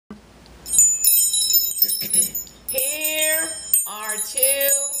two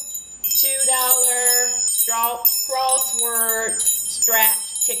 $2 crossword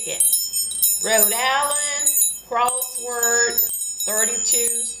scratch tickets. Rhode Island crossword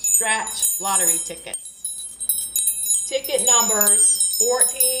 32 scratch lottery tickets. Ticket numbers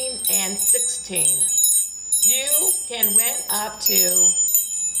 14 and 16. You can win up to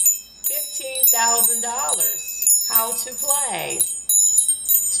 $15,000. How to play.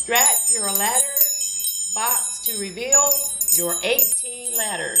 Scratch your letters box to reveal your 18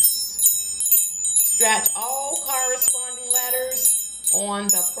 letters. Scratch all corresponding letters on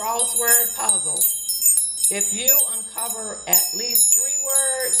the crossword puzzle. If you uncover at least 3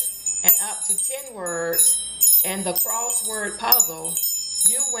 words and up to 10 words in the crossword puzzle,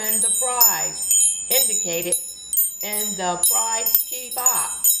 you win the prize indicated in the prize key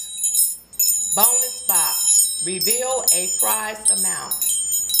box. Bonus box. Reveal a prize amount.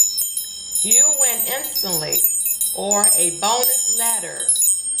 You win instantly or a bonus letter.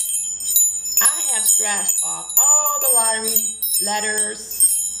 I have scratched off all the lottery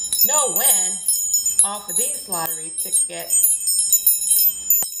letters. No win off of these lottery tickets.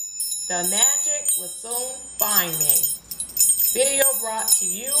 The magic will soon find me. Video brought to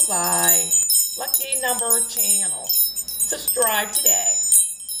you by Lucky Number Channel. Subscribe today.